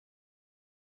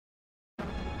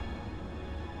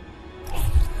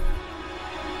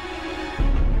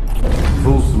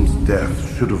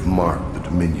death should have marked the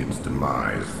Dominion's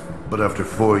demise. But after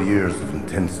 4 years of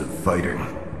intensive fighting,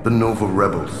 the N.O.V.A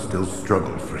rebels still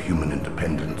struggled for human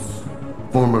independence.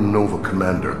 Former N.O.V.A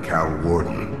commander Cal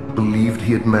Warden believed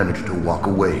he had managed to walk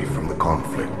away from the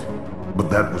conflict. But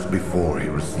that was before he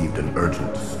received an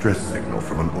urgent distress signal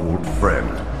from an old friend,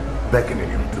 beckoning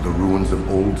him to the ruins of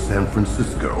old San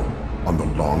Francisco on the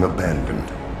long-abandoned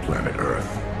planet Earth.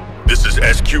 This is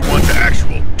SQ-1 to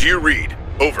actual. Do you read?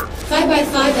 Over.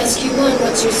 5x5 SQ-1,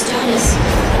 what's your status?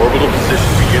 Orbital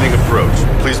position beginning approach.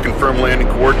 Please confirm landing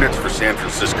coordinates for San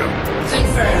Francisco.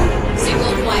 Confirm.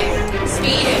 Signal acquired.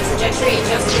 Speed and trajectory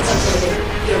adjustments uploaded.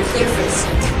 You're clear for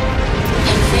descent.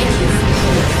 And thank you for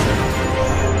coming.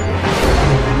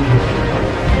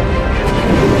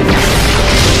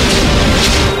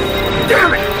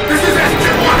 Damn it! This is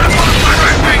SQ-1! I'm on my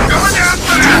right wing! Going down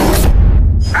fast!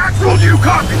 Actual, do you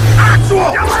copy?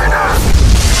 Actual! Yelena!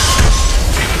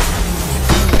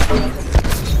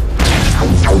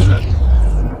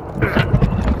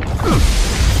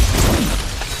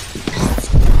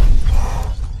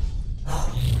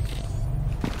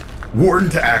 Warden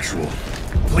to actual.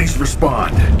 Please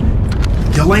respond.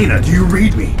 Yelena, do you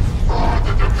read me?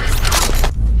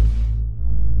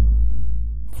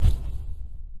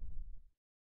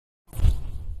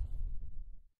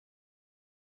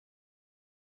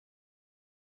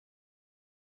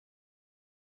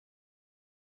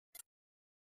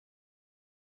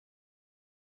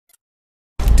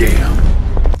 Damn.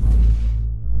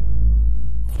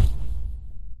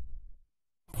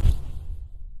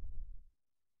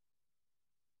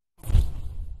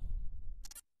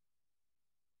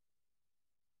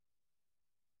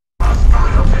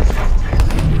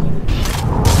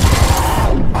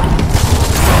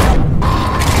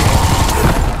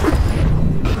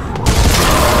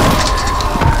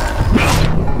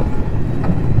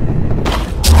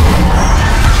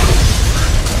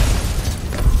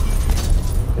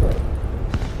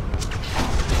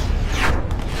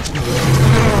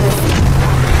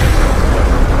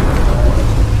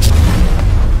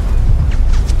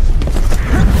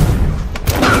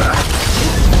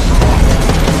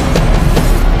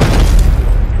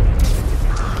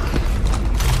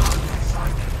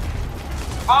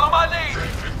 Follow my lead!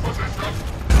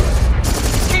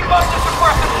 Keep up this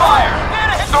aggressive fire!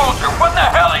 Soldier, what the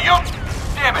hell are you?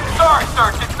 Damn it, sorry,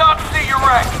 sir, did not see your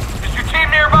rank. Is your team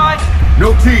nearby?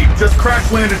 No team, just crash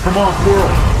landed from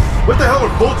off-world. What the hell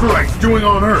are Bolterites doing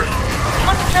on Earth?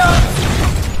 Couldn't tell you.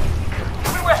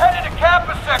 We were headed to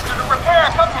campus sector to repair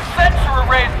a couple sensor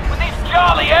arrays when these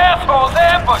jolly assholes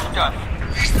ambushed us.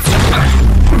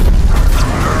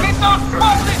 Keep those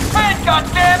buses pinned,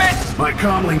 goddammit! My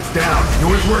comlink's down.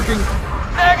 Yours working?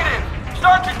 Negative.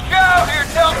 Sergeant Chow here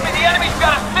tells me the enemy's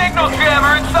got a signal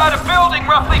jammer inside a building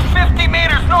roughly 50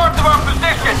 meters north of our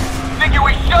position. Figure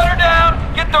we shut her down,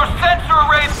 get those sensor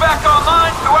arrays back online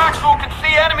so Actual can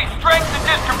see enemy strength and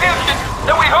distribution,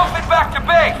 then we hoof it back to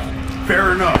base.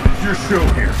 Fair enough. It's your show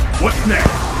here. What's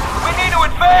next? We need to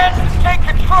advance and take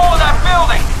control of that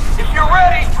building. If you're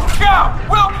ready, Chow,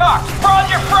 Wilcox, run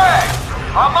your frags.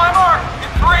 On my mark,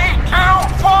 in 3,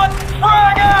 2, 1,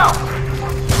 frag out!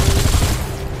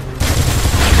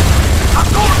 I'm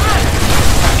going in!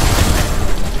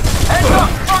 Heads up,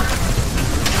 front!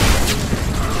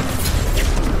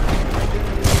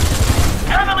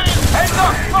 Enemy! Heads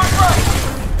up, front right!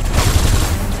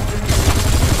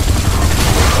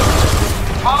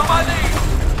 Follow my lead!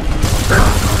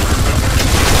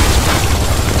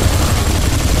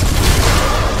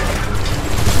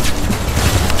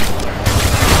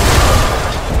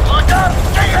 Look up!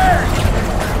 Stay here!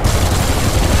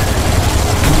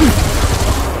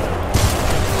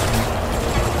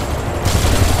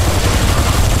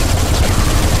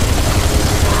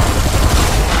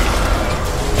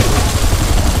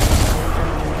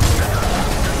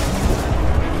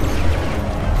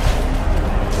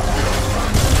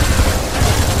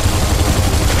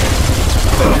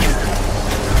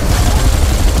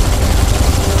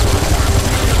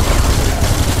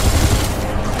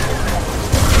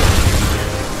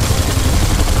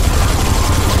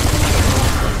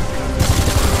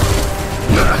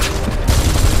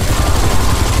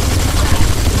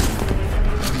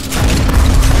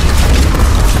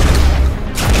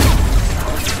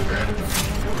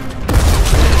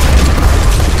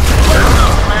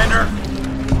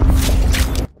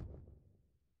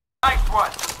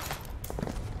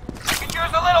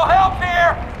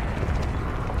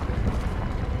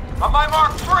 On my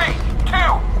mark, 3, 2,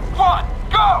 1,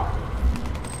 go!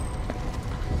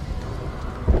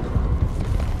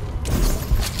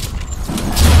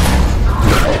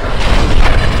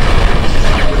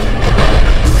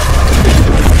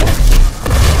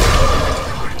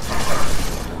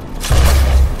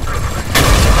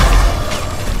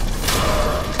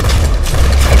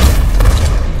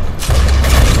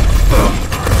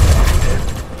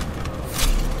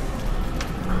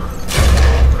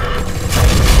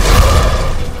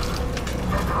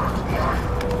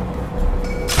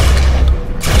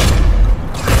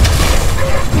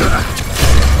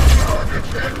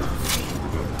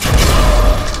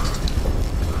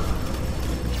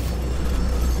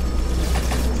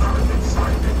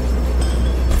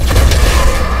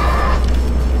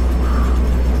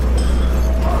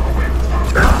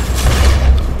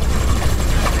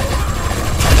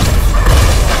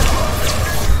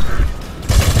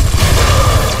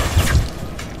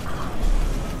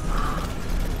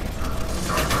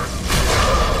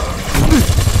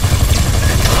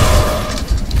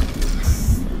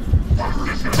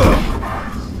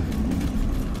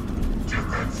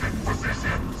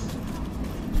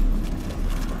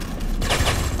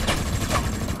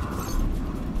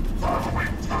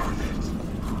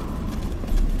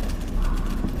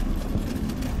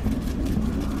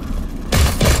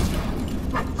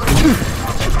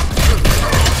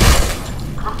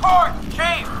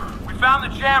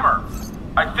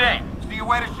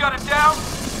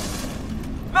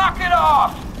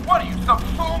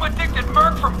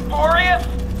 smirk from Boreas?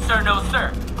 Sir, no,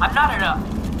 sir. I'm not in a...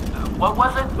 what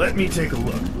was it? Let me take a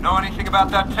look. Know anything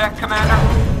about that tech, Commander?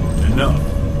 Enough.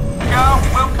 Joe,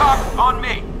 Wilcox, on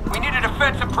me. We need a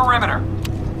defensive perimeter.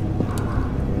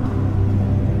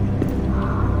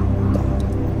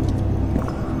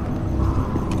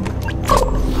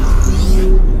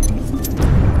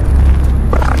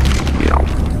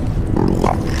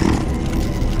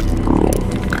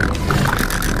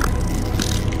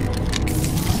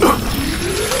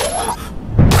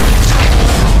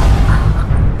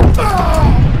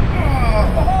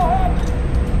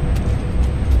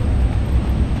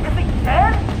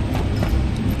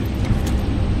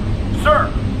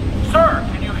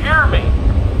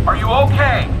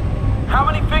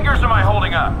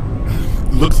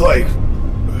 Looks like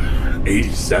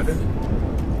 87.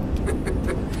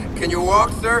 Can you walk,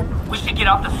 sir? We should get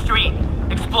off the street.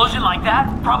 Explosion like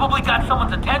that probably got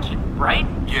someone's attention, right?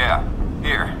 Yeah.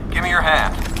 Here, give me your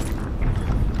hand.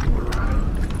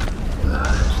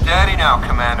 Steady now,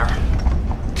 Commander.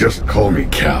 Just call me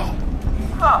Cal.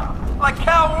 Huh, like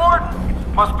Cal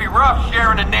Warden. Must be rough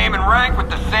sharing a name and rank with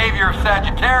the savior of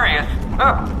Sagittarius.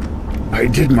 Huh. I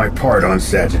did my part on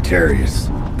Sagittarius,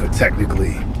 but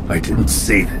technically, I didn't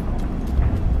save it.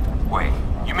 Wait,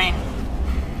 you mean...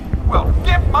 Well,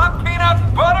 dip my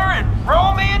peanut butter and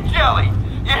roll me in jelly.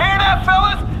 You hear that,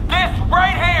 fellas? This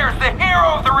right here's the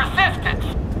hero of the Resistance.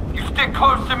 You stick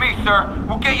close to me, sir.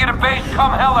 We'll get you to base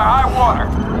come hell or high water.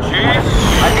 Chief?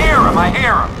 I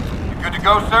hear him. You good to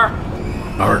go, sir?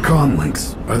 Our comm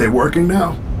links, are they working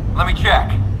now? Let me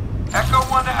check. Echo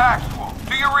 1 to Actual.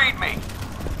 Do you read me?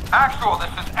 Actual,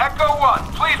 this is Echo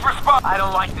 1. Please respond. I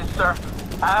don't like this, sir.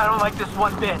 I don't like this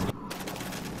one bit.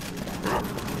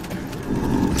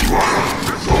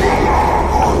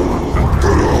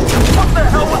 What the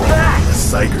hell was that? A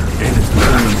Psyker and its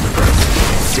burning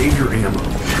device. Save your ammo.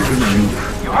 You're gonna need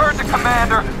it. You heard the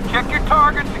commander. Check your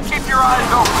targets and keep your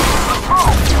eyes open. Let's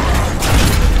move.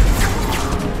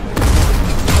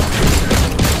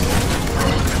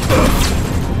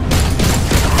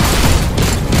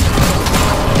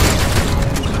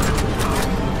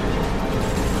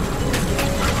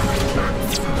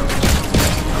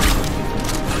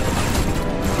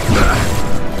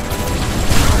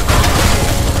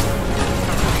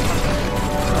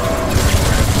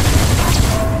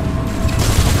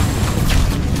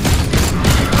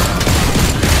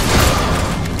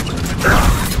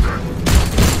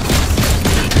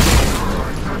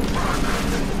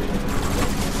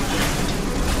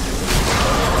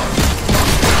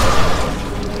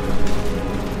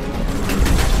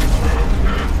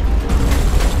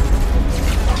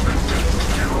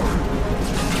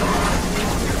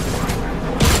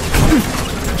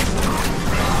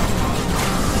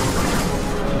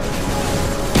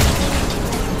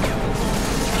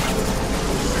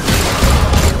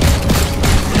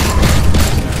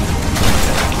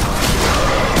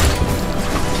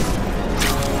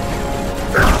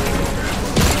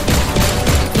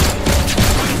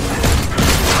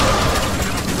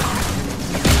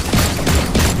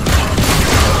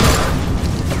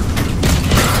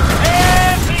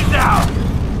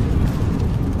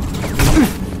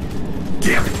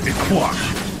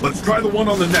 Let's try the one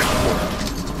on the next floor.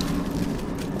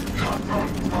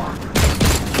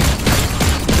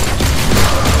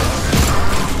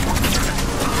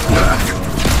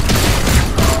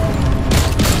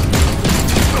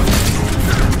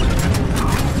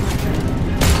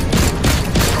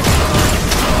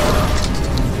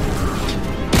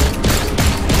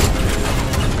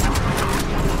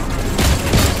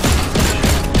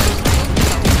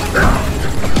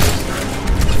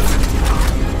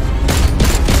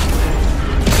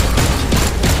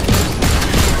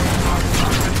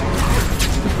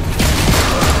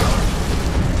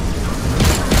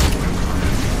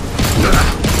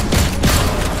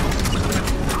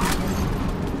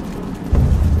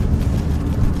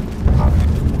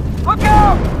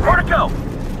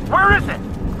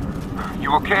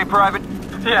 Okay, Private?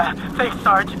 Yeah, thanks,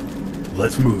 Sarge.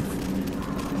 Let's move.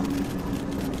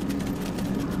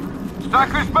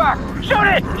 Stryker's back! Shoot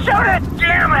it! Shoot it!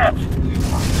 Damn it!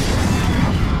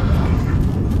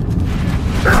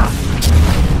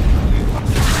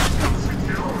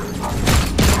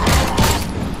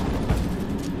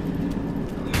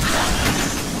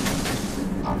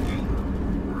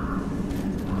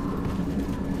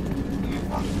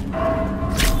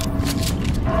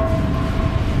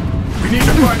 We need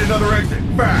to find another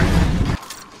exit. Back!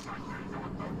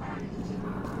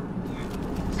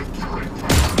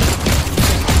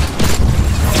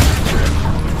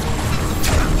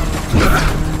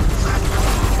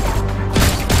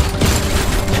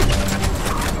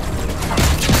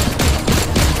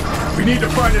 need to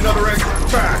find another exit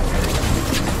fast.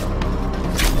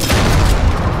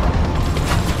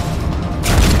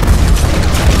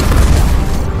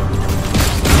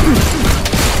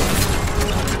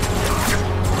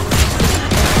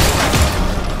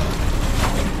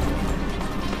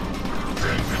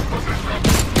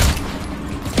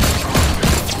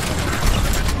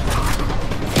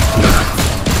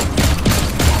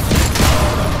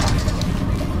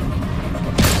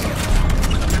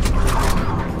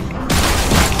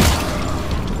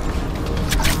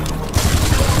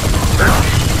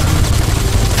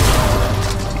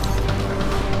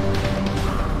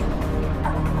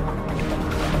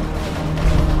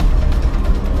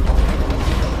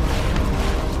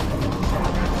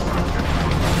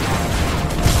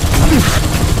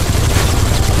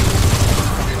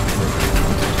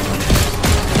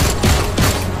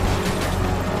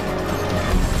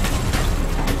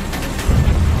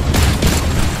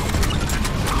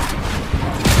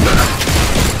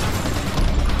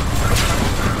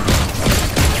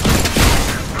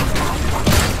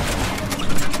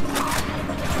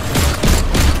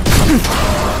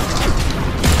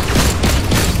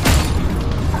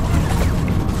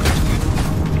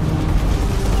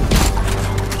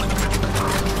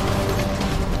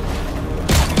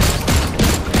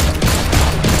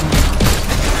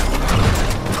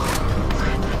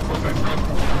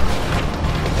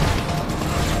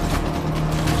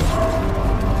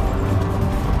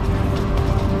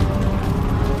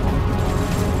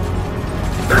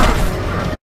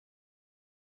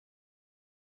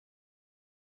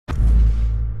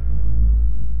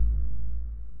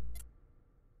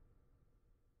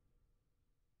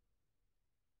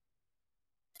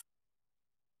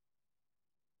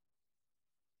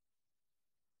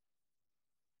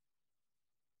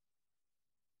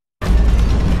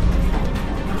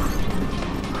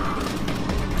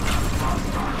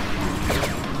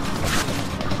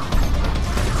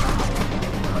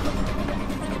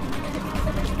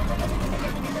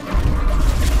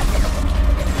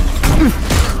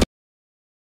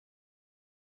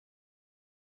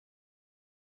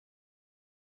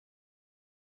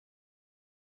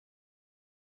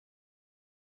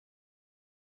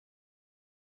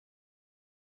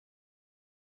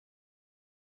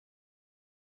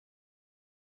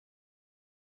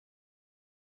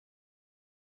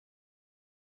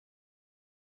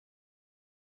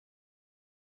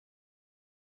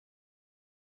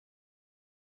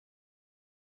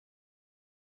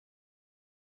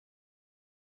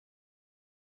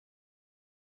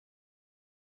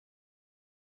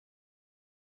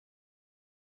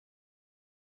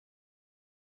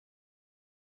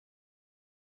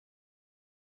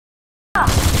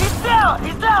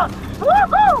 He's down!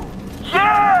 Woohoo!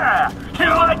 Yeah! You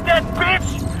like that,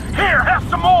 bitch? Here, have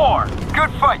some more!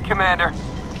 Good fight, Commander.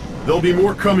 There'll be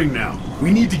more coming now.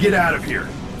 We need to get out of here.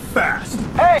 Fast.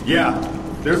 Hey! Yeah,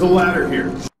 there's a ladder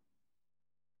here.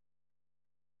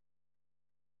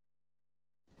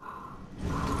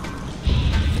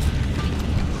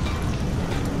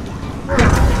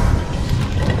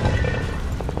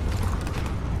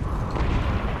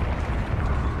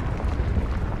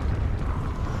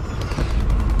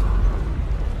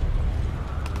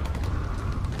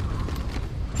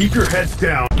 Keep your heads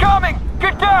down. Coming!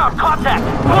 Get down! Contact!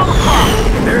 Pull the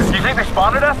pump! Do you think they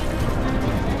spotted us?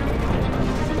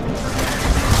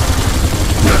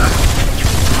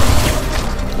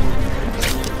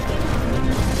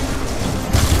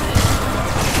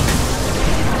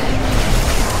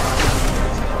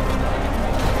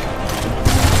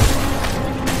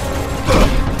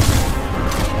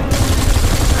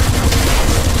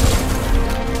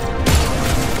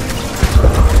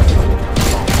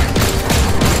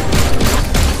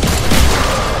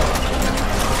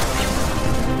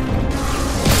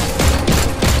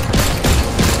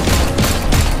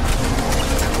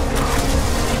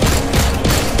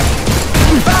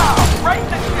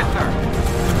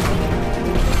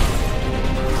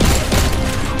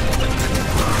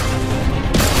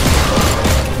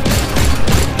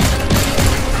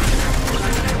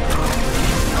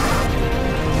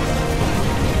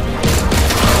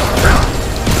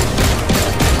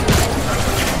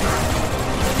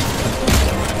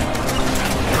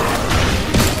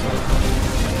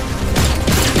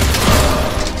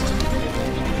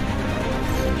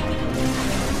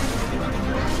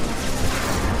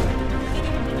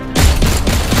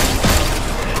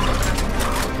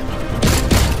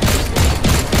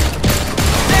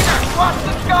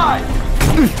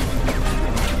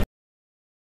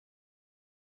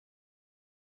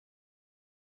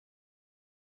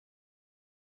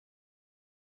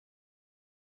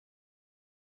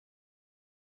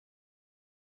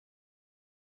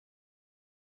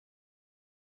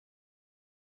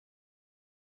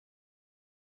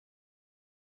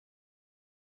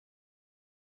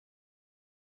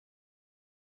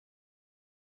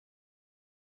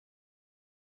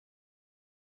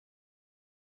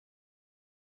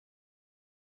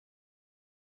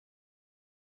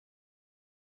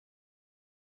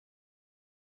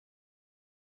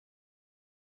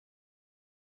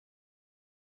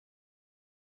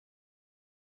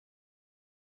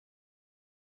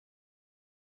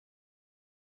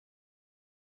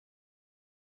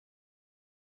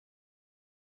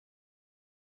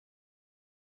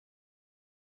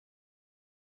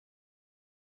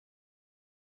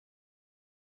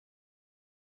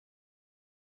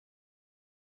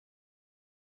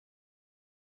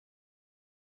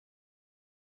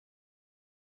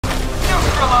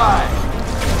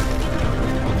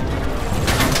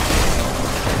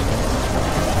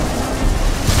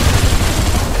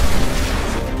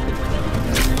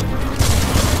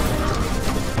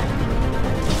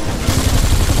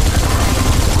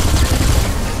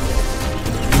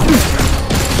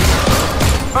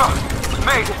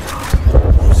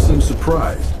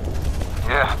 surprised.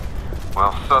 Yeah.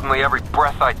 Well, suddenly every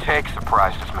breath I take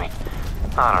surprises me.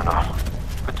 I don't know.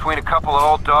 Between a couple of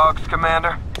old dogs,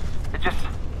 Commander, it just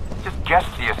gets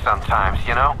to you sometimes,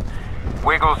 you know?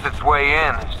 Wiggles its way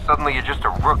in, suddenly you're just a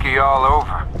rookie all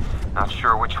over. Not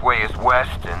sure which way is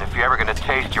west, and if you're ever gonna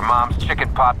taste your mom's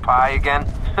chicken pot pie again.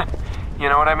 You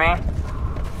know what I mean?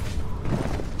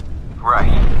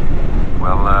 Right.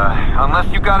 Well,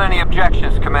 unless you got any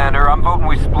objections, Commander, I'm voting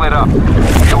we split up.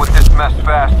 Deal with this mess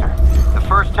faster. The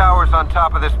first tower's on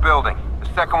top of this building. The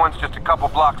second one's just a couple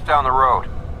blocks down the road.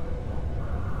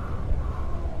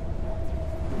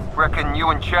 Reckon you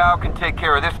and Chow can take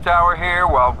care of this tower here,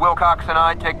 while Wilcox and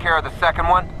I take care of the second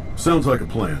one? Sounds like a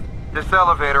plan. This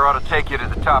elevator ought to take you to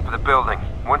the top of the building.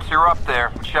 Once you're up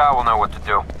there, Chow will know what to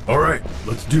do. All right,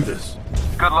 let's do this.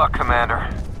 Good luck, Commander.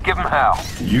 Give him hell.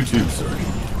 You too, sir.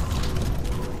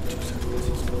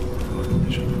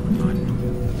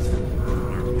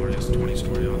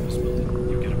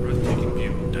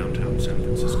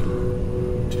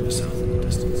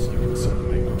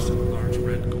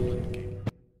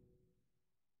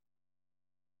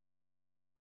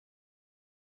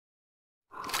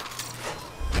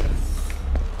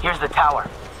 Here's the tower.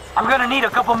 I'm gonna need a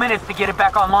couple minutes to get it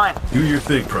back online. Do your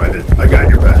thing, Private. I got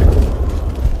your back.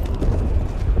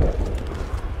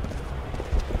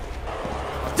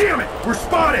 Damn it! We're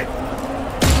spotted!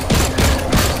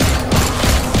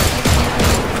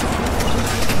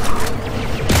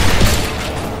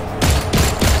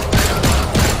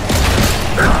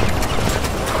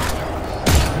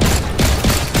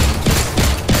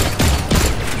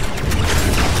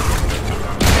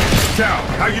 Chow,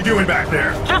 how you doing back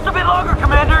there? Just a bit longer,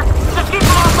 Commander. Just keep them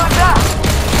off my back.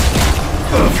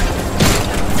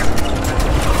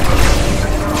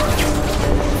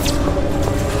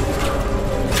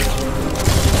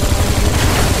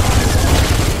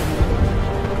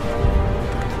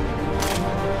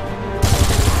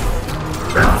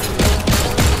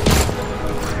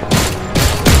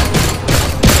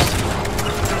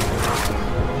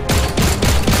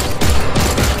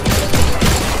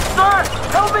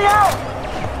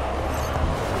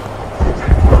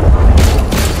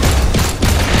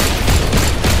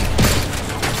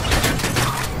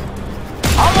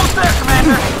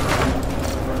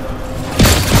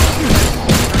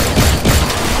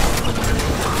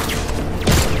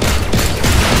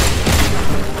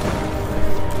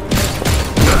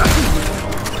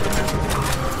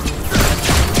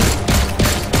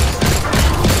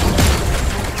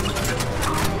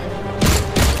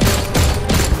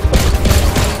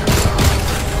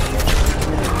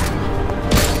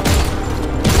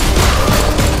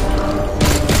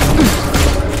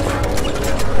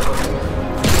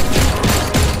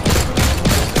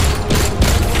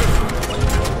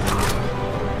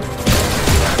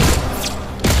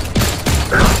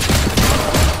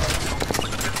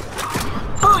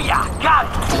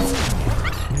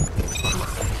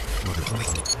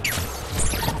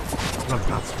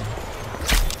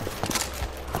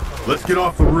 Let's get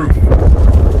off the roof.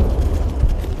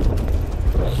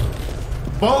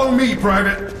 Follow me,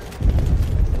 Private.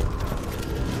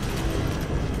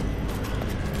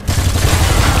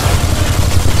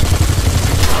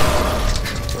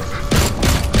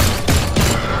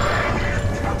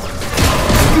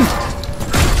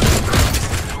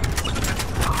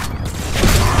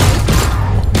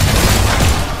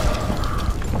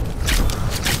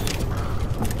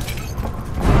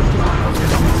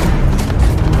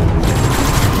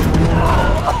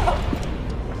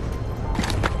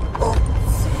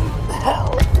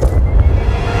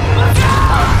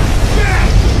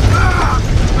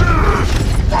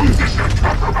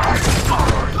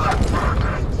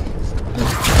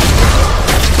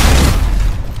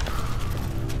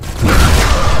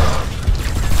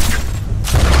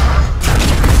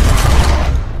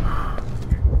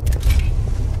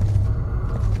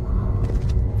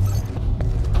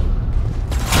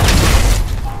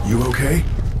 You okay?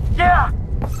 Yeah,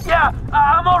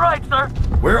 I'm all right, sir.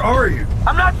 Where are you?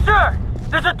 I'm not sure.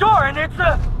 There's a door and it's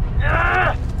stuck.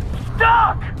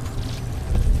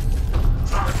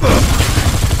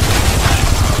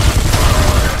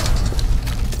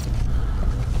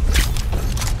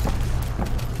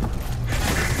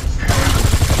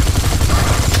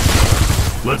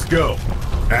 Let's go.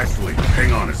 Actually,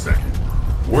 hang on a second.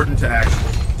 Warden to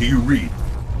Actual. Do you read?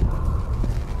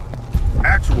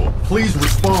 Actual, please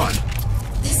respond.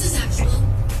 This is Actual.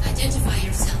 Identify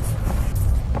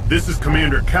yourself. This is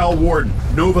Commander Cal Warden.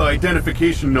 N.O.V.A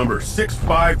identification number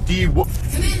 65D.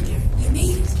 Commander, you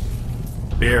made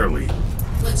it. Barely.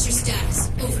 What's your status?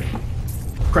 Over.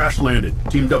 Crash landed.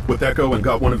 Teamed up with Echo and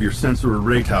got one of your sensor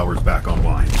array towers back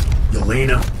online.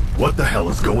 Yelena, what the hell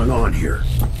is going on here?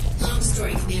 Long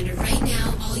story, Commander. Right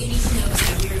now, all you need to know is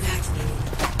that we're evacuating.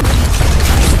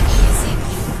 ASAP.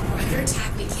 We're under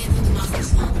attack. We can't hold them off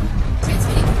much longer.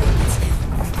 Transmitting coordinates now.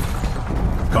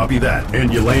 Copy that.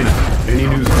 And Yelena, any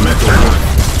news from Echo 1?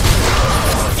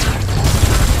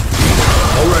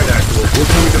 Alright, Actual,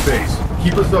 we're coming to base.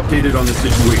 Keep us updated on the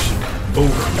situation.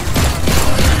 Over.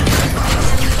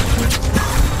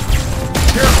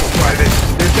 Careful, Private.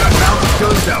 They've got mounted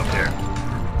guns out there.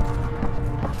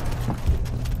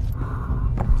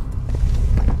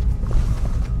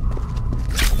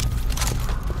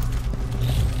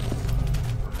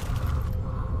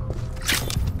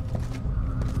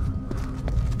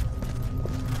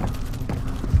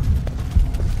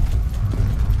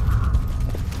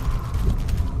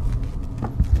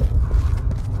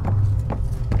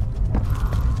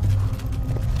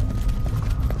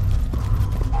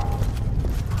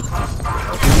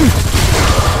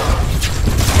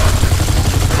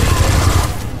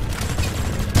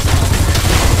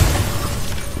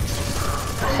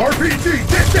 RPG,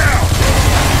 get down!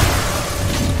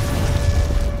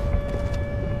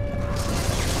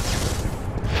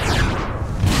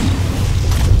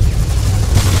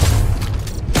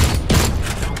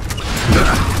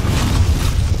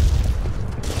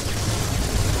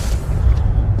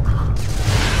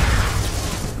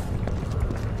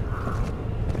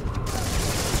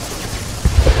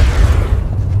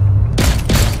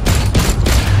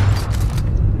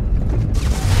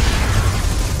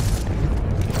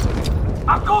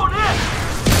 I'm going in!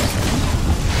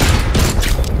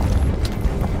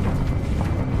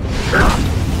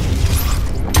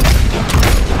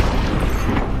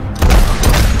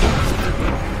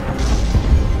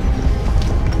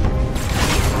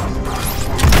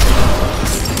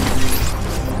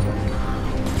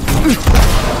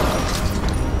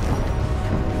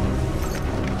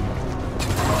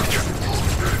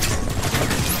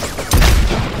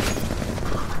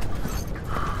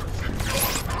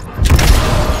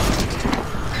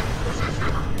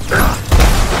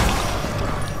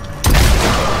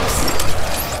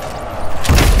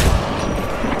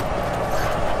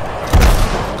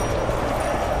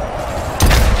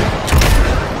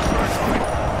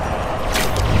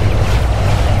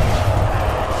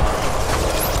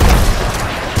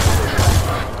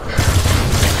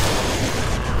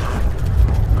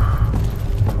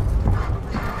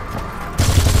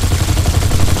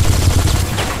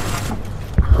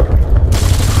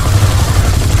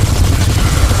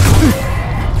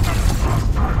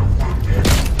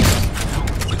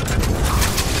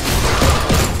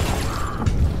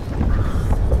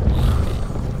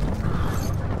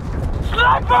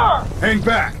 Hang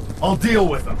back! I'll deal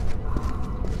with them.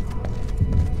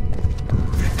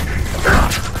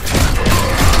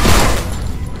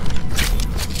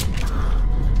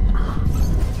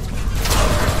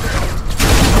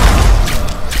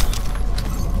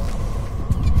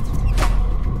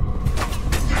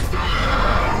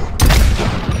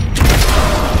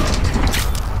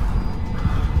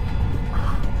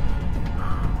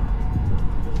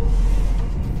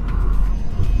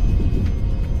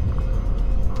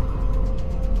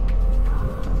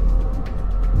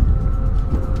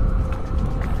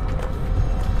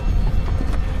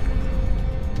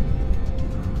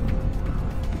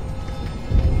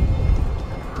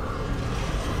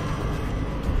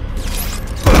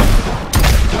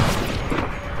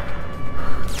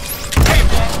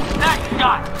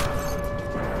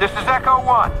 This is Echo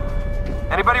 1.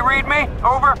 Anybody read me?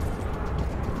 Over.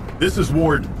 This is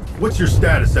Warden. What's your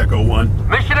status, Echo 1?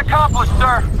 Mission accomplished,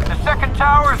 sir. The second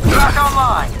tower is back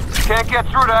online. Can't get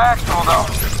through to Actual, though.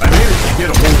 I managed to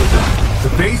get a hold of them.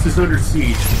 The base is under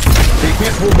siege. They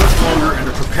can't hold much longer and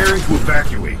are preparing to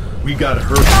evacuate. We gotta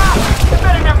hurry. Ah! I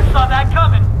bet I never saw that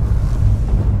coming.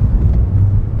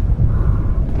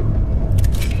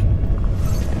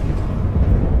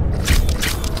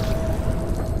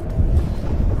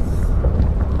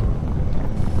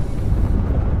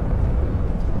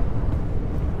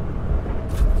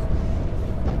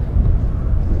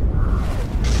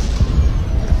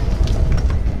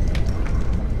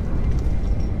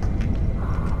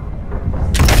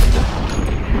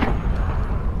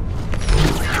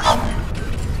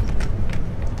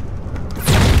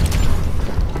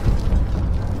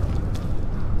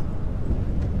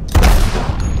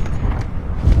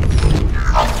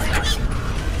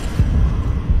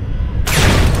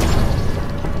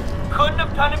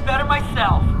 Done it better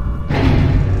myself.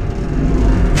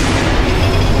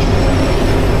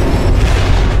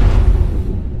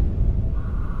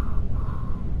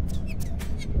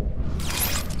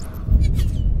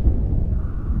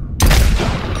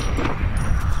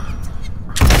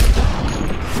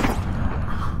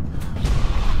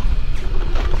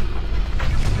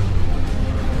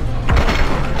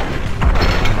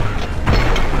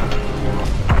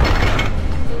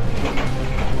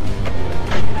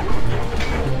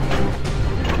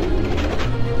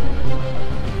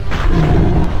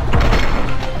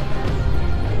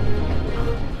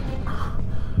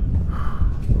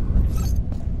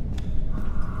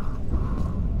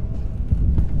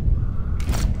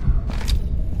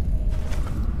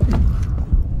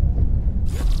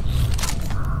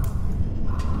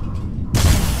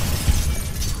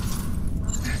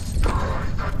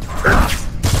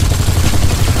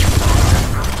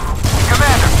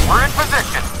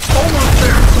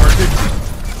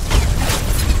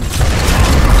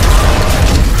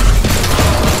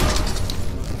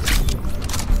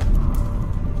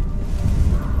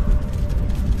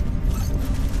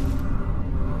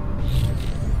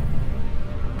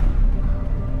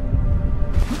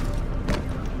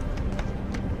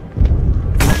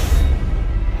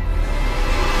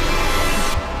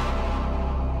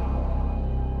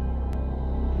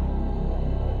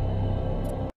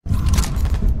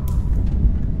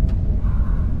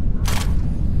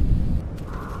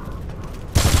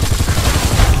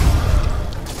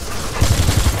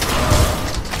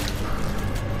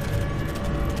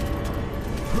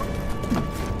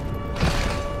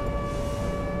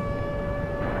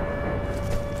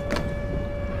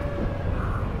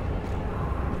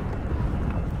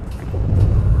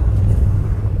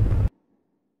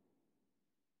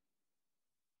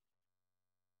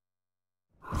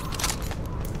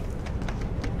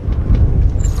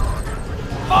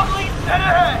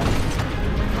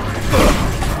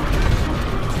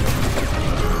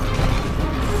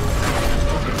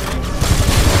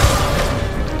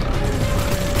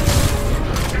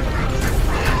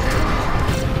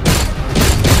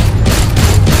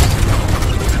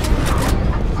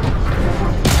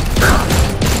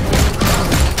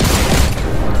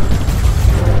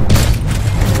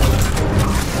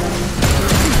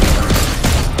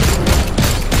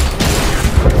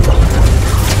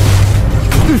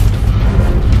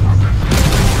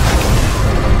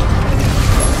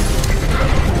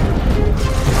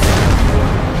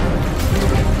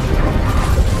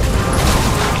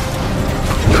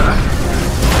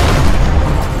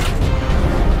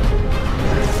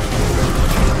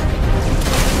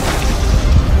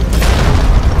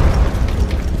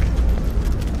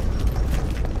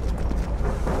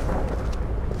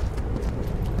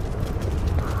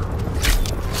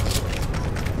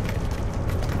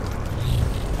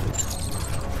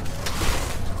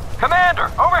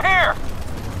 Commander, over here!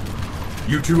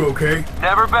 You two okay?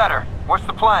 Never better. What's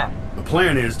the plan? The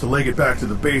plan is to leg it back to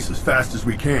the base as fast as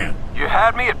we can. You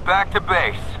had me at back to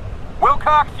base.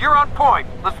 Wilcox, you're on point.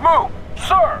 Let's move.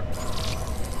 Sir!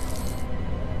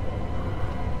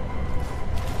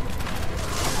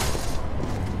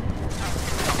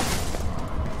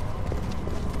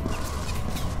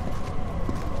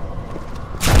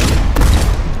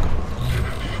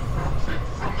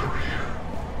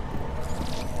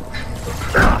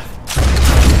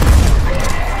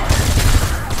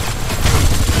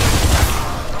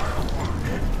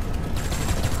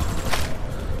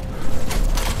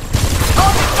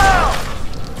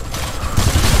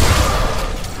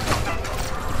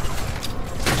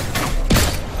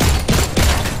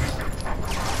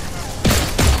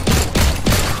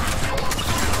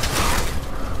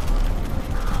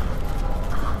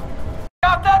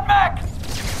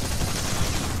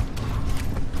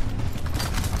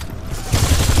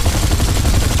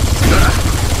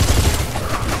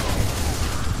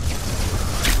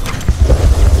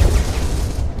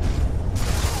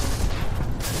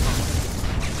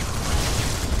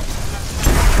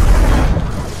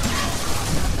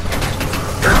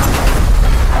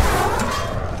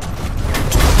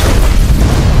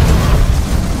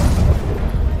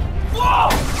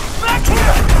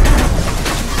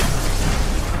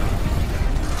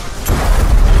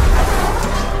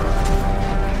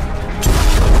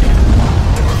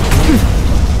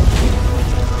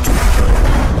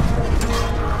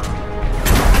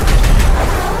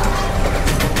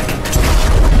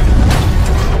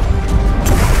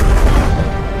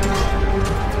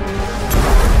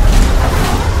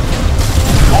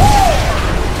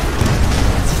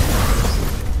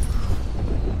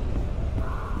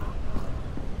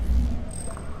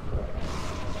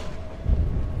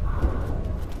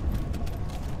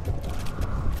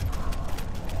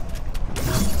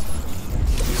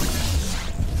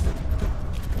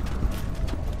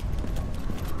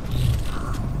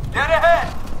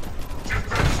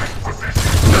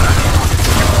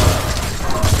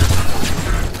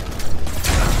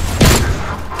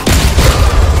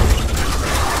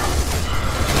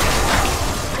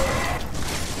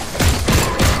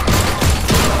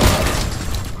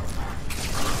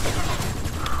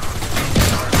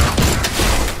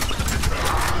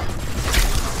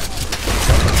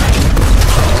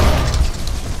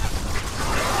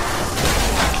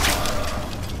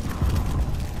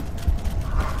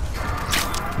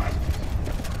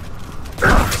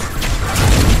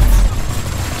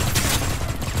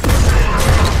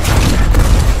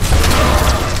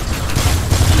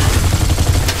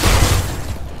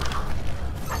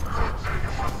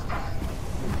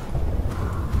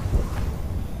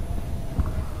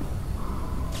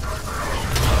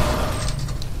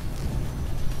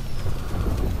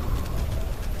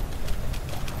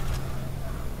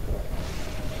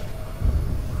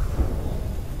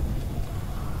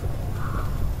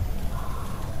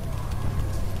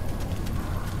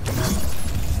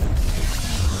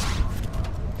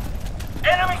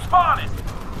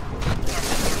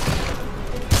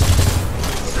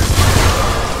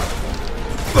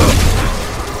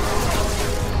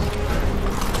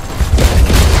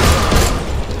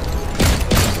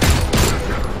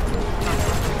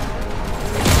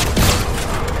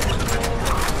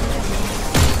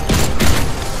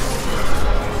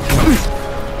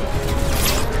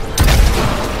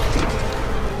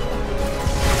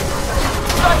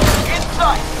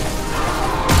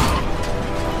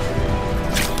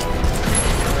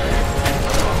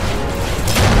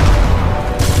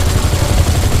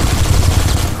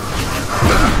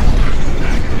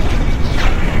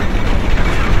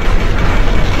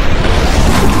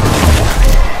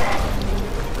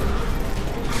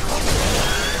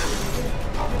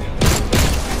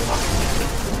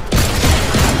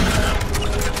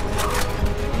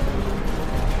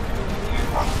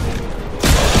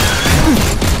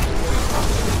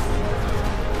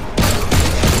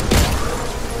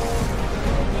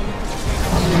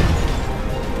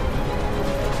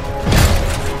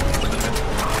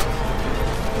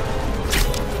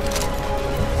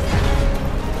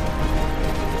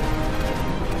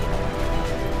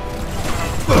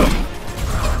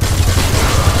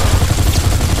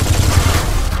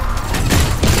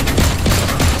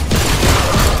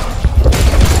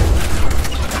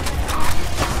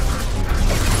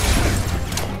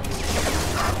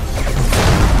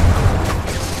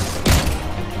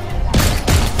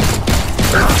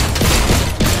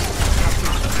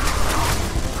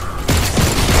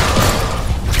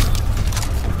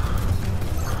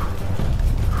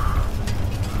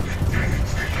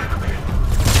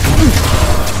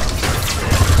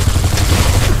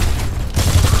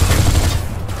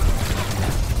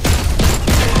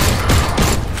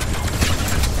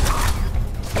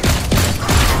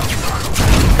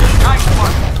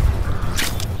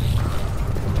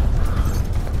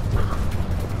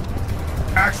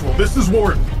 Actual, this is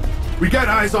Warden. We got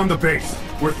eyes on the base.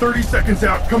 We're 30 seconds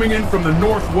out, coming in from the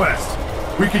northwest.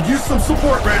 We could use some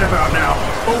support right about now.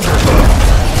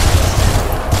 Over.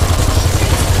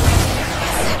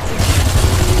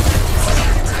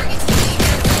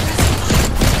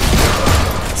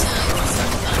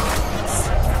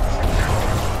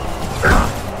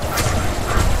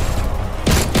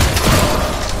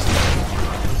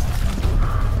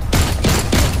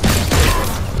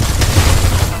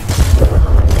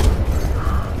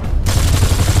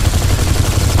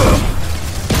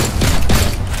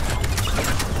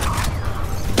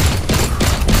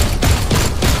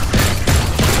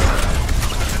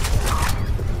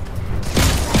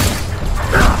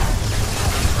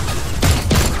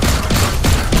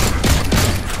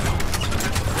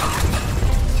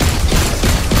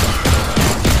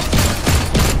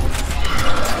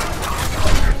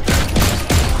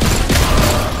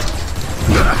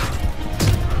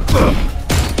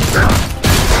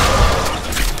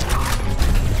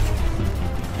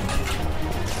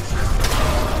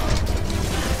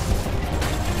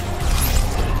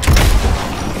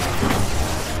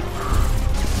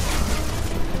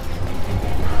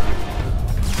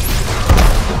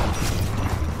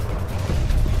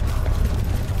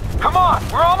 Come on,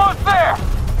 we're almost there!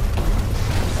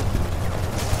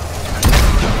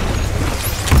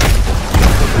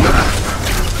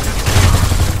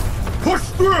 Push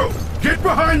through! Get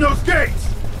behind those gates!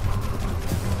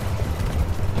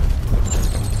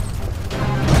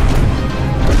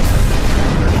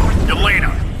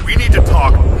 Yelena, we need to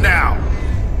talk now!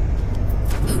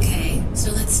 Okay,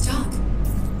 so let's talk.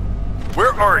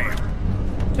 Where are you?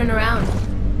 Turn around.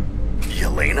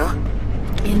 Yelena?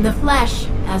 In the flesh,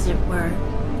 as it were.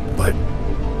 But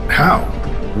how?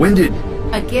 When did...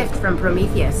 A gift from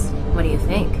Prometheus. What do you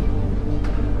think?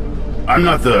 I'm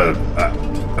not the...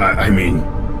 I mean...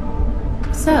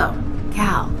 So,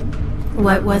 Cal,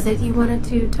 what was it you wanted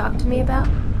to talk to me about?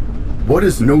 What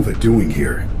is N.O.V.A doing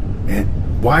here? And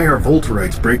why are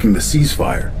Volterites breaking the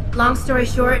ceasefire? Long story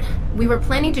short, we were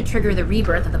planning to trigger the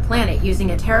rebirth of the planet using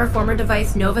a terraformer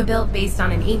device N.O.V.A built based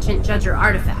on an ancient Judger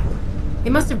artifact. They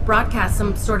must have broadcast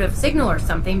some sort of signal or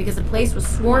something because the place was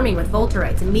swarming with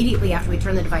Volterites immediately after we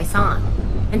turned the device on.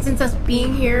 And since us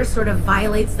being here sort of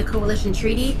violates the Coalition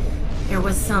Treaty, there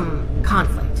was some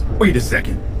conflict. Wait a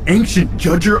second. Ancient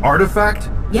Judger artifact?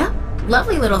 Yeah,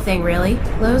 lovely little thing really.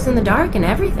 Glows in the dark and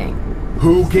everything.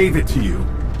 Who gave it to you?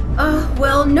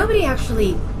 Well, nobody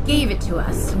actually gave it to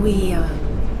us. We,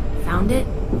 found it?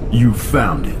 You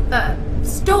found it?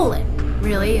 Stole it,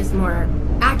 really, is more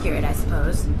accurate, I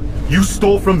suppose. You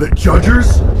stole from the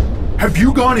Judgers? Have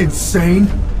you gone insane?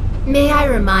 May I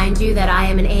remind you that I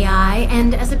am an AI,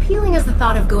 and as appealing as the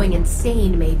thought of going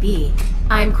insane may be,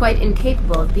 I am quite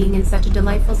incapable of being in such a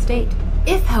delightful state.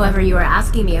 If, however, you are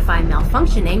asking me if I'm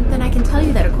malfunctioning, then I can tell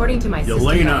you that according to my system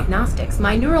diagnostics,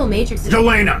 my neural matrix is—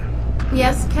 Yelena!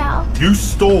 Yes, Cal? You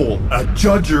stole a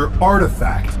Judger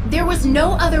artifact. There was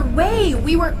no other way.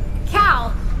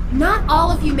 Cal, not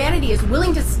all of humanity is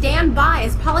willing to stand by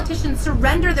as politicians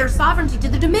surrender their sovereignty to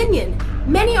the Dominion.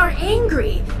 Many are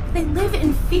angry. They live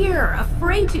in fear,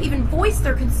 afraid to even voice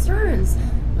their concerns,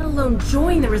 let alone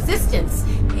join the resistance.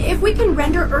 If we can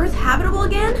render Earth habitable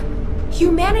again,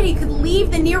 humanity could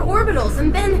leave the near orbitals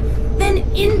and then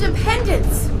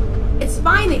independence. It's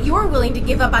fine that you're willing to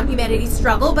give up on humanity's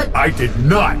struggle, but— I did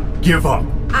not give up.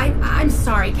 I'm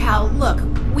sorry, Cal. Look,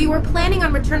 we were planning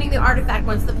on returning the artifact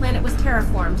once the planet was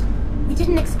terraformed. We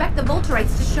didn't expect the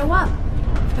Volterites to show up.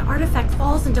 If the artifact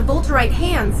falls into Volterite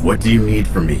hands— What do you need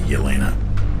from me, Yelena?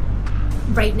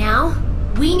 Right now,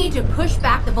 we need to push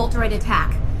back the Volterite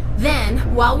attack. Then,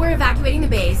 while we're evacuating the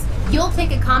base, you'll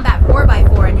take a combat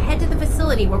 4x4 and head to the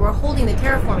facility where we're holding the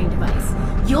terraforming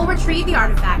device. You'll retrieve the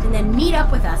artifact and then meet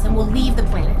up with us and we'll leave the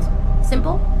planet.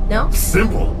 Simple? No?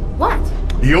 Simple? What?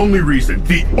 The only reason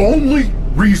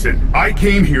I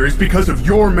came here is because of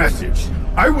your message.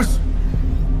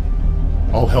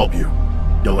 I'll help you,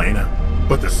 Yelena.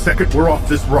 But the second we're off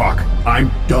this rock,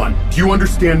 I'm done. Do you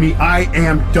understand me? I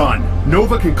am done.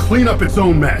 N.O.V.A can clean up its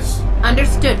own mess.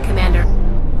 Understood, Commander.